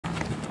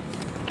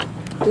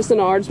Just an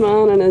ards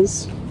man in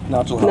his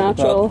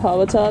natural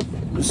habitat.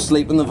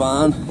 Sleep in the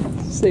van.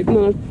 Sleeping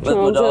in a with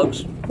my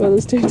dogs. With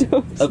his 2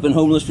 dogs. I've been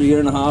homeless for a year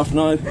and a half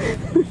now.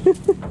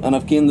 And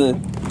I've came to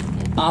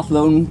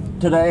Athlone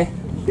today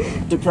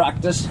to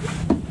practice.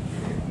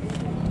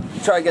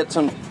 Try to get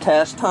some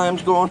test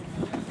times going.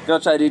 Got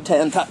to try to do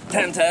 10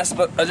 tests,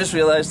 but I just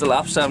realised the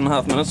lap's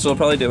 7.5 minutes, so I'll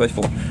probably do about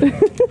 4.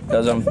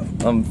 Because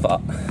I'm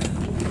fat.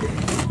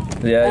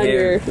 Yeah,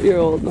 and you're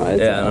old now.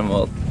 Yeah, and I'm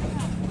old.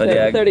 But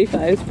yeah,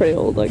 35 is pretty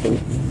old, like.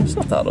 It's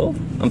not that old.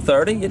 I'm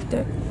 30, you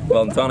dick.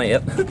 Well, I'm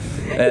 28.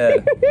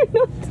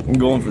 I'm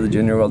going for the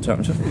Junior World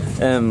Championship.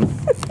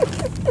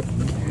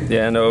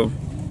 Yeah, no,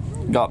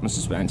 got my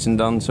suspension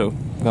done, so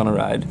I'm gonna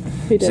ride.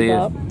 Who did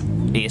that?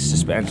 Ace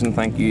suspension,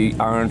 thank you,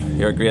 Aaron.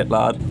 You're a great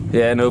lad.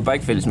 Yeah, no,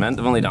 bike feels mint.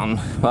 I've only done,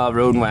 well, I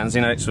rode on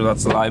Wednesday night, so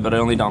that's a lie, but I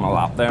only done a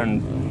lap there,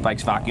 and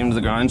bike's vacuumed to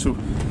the ground, so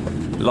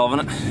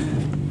loving it.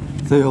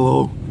 Say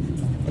hello.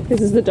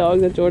 This is the dog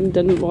that Jordan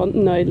didn't want,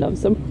 and now he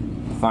loves him.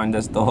 Found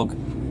this dog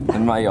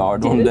in my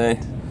yard one day.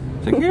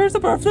 It's like, here's the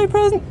birthday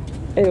present.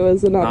 It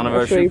was an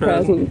anniversary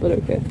present, but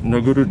okay. And I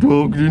got a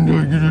dog, and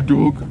I get a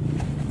dog.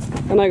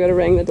 And I got a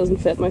ring that doesn't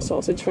fit my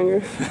sausage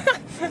finger.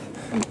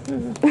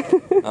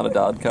 Not a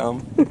dad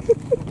cam.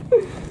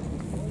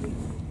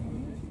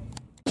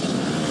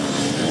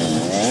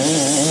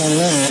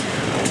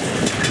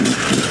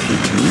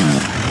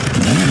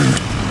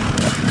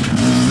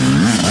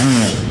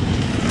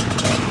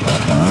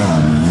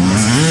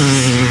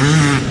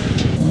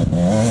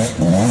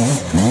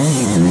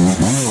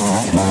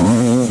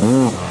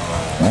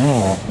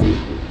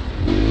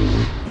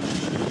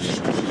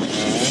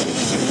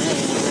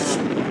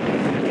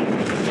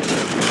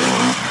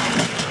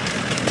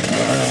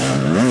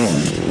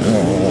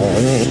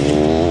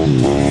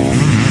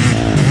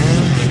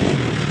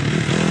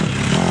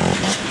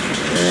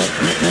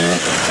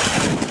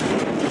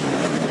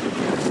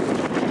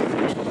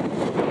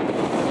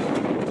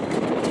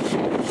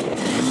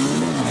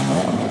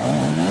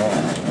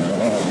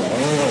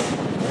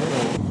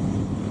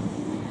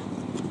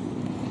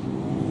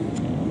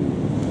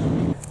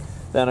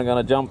 Then I'm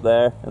gonna jump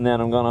there, and then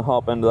I'm gonna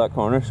hop into that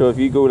corner. So if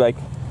you go like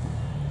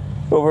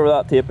over where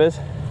that tape is.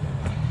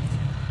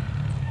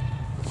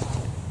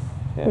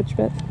 Yeah. Which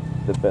bit?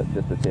 The bit,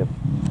 just the tape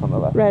on the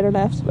left. Right or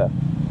left? Left.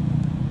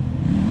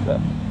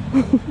 Left.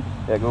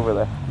 Yeah, go over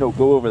there. No,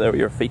 go over there with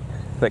your feet,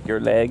 like your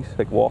legs,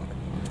 like walk.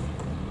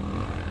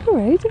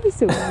 Alright, that was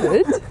so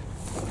good.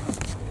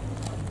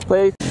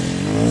 Play.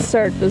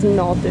 Cert does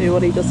not do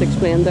what he just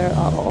explained there at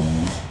all.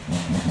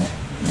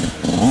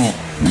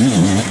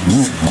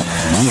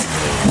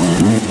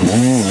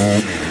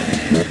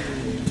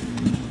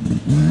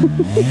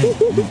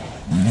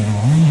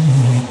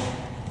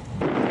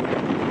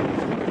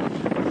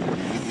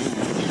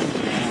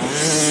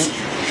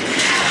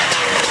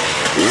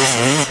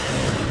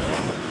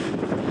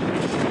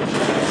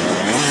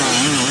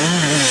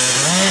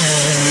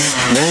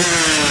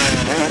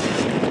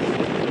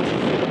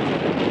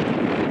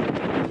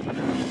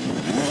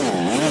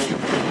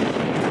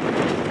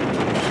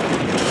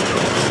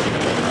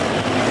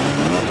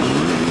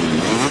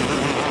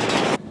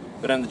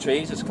 But in the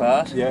trees, it's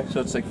class. Yeah.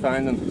 So it's like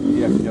finding.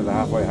 Yeah, you're the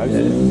halfway house.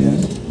 Yeah.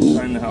 Yeah.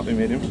 Finding the happy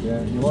medium.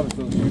 Yeah. You want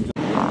to.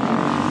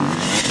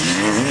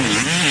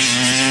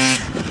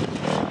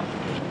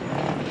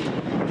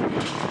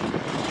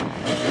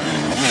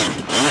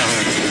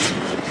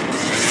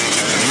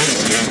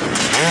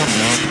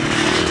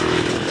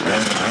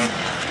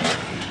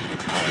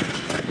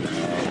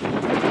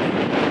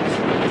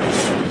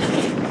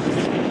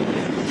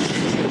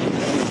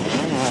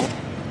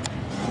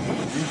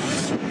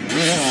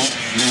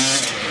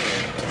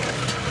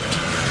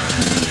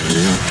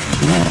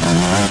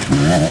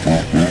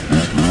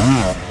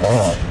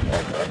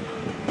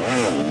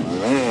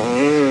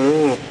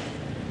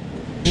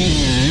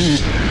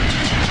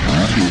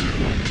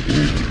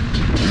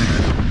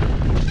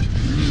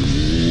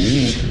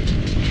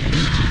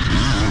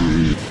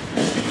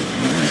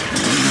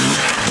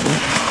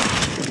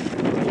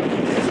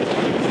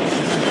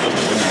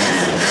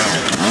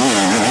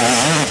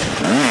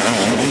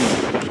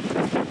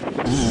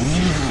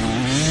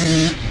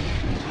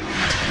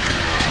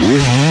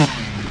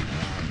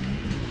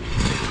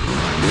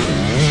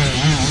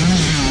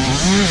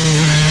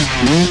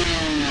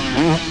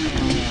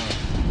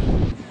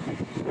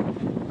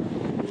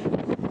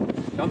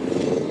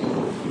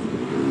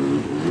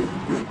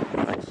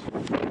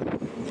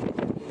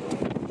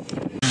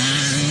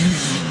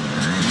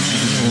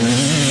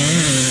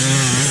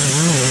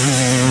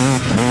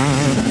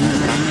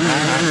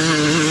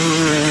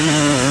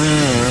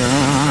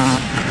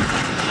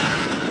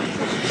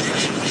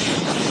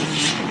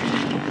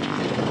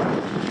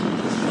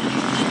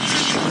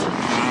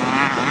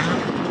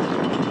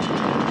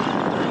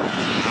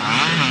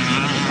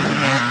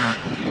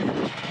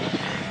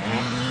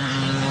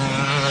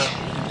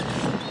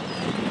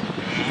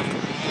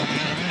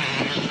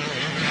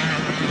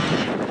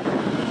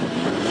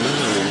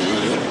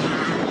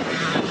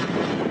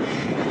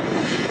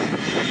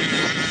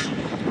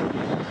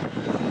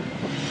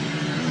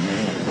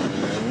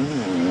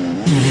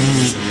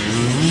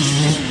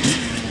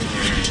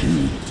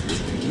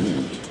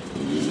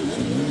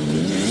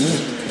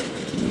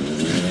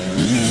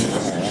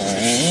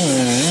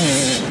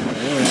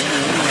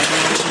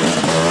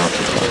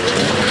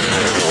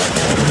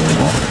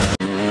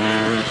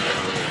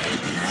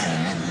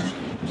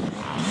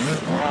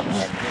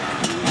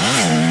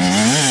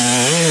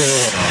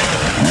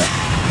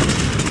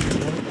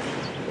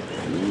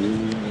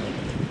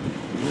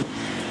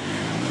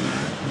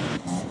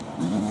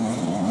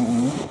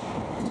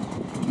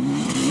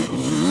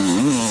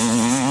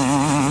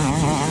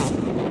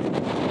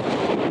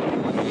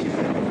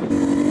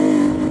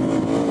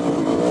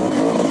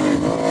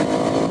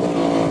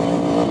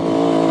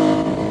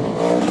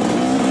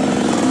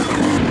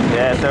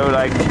 So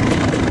like,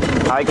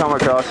 I come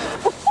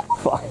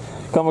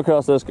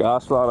across this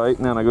grass flat out,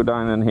 and then I go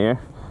down in here,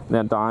 and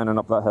then down and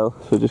up that hill.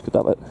 So just get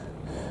that bit.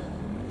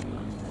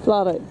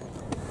 Flat out.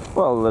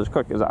 Well, as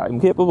quick as I'm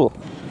capable.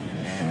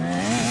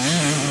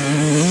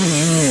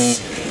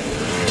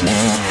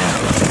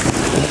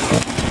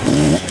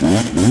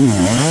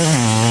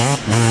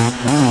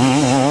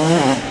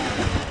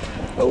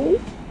 Oh.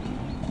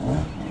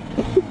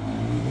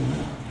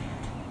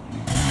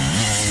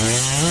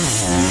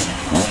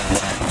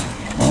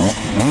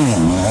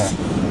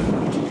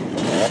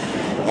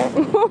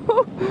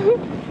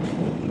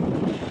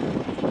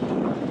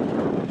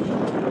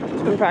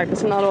 It's been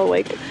practicing not all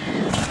week.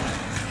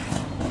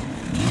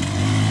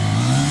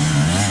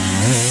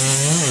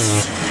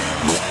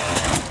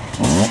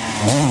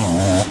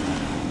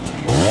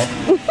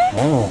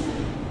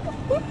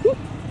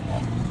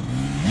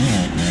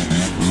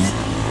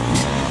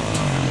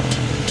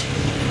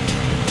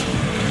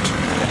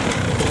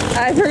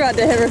 I forgot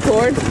to hit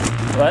record.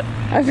 What?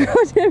 I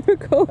forgot to hit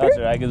record. That's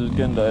right, because it was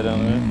getting down on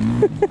there.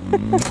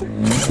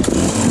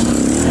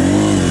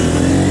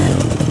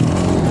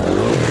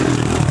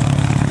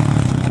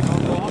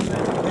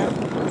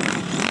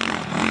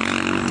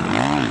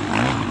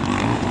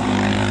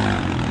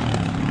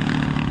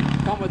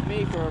 Come with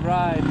me for a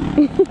ride.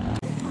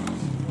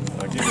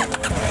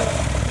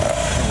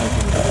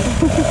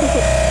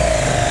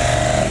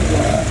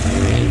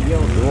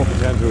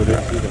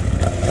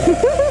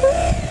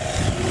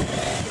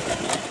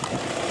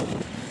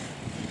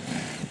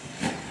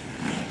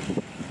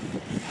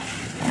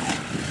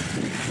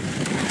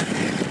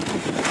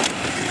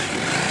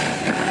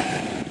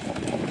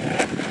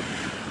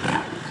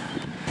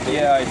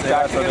 Yeah, I say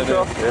that's what it is. Yeah.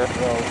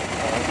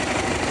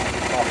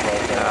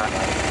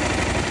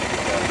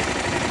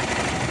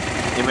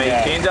 You may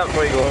change up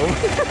before you go home.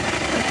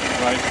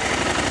 Right.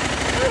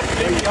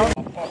 Maybe don't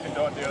fucking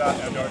don't do that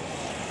now, George.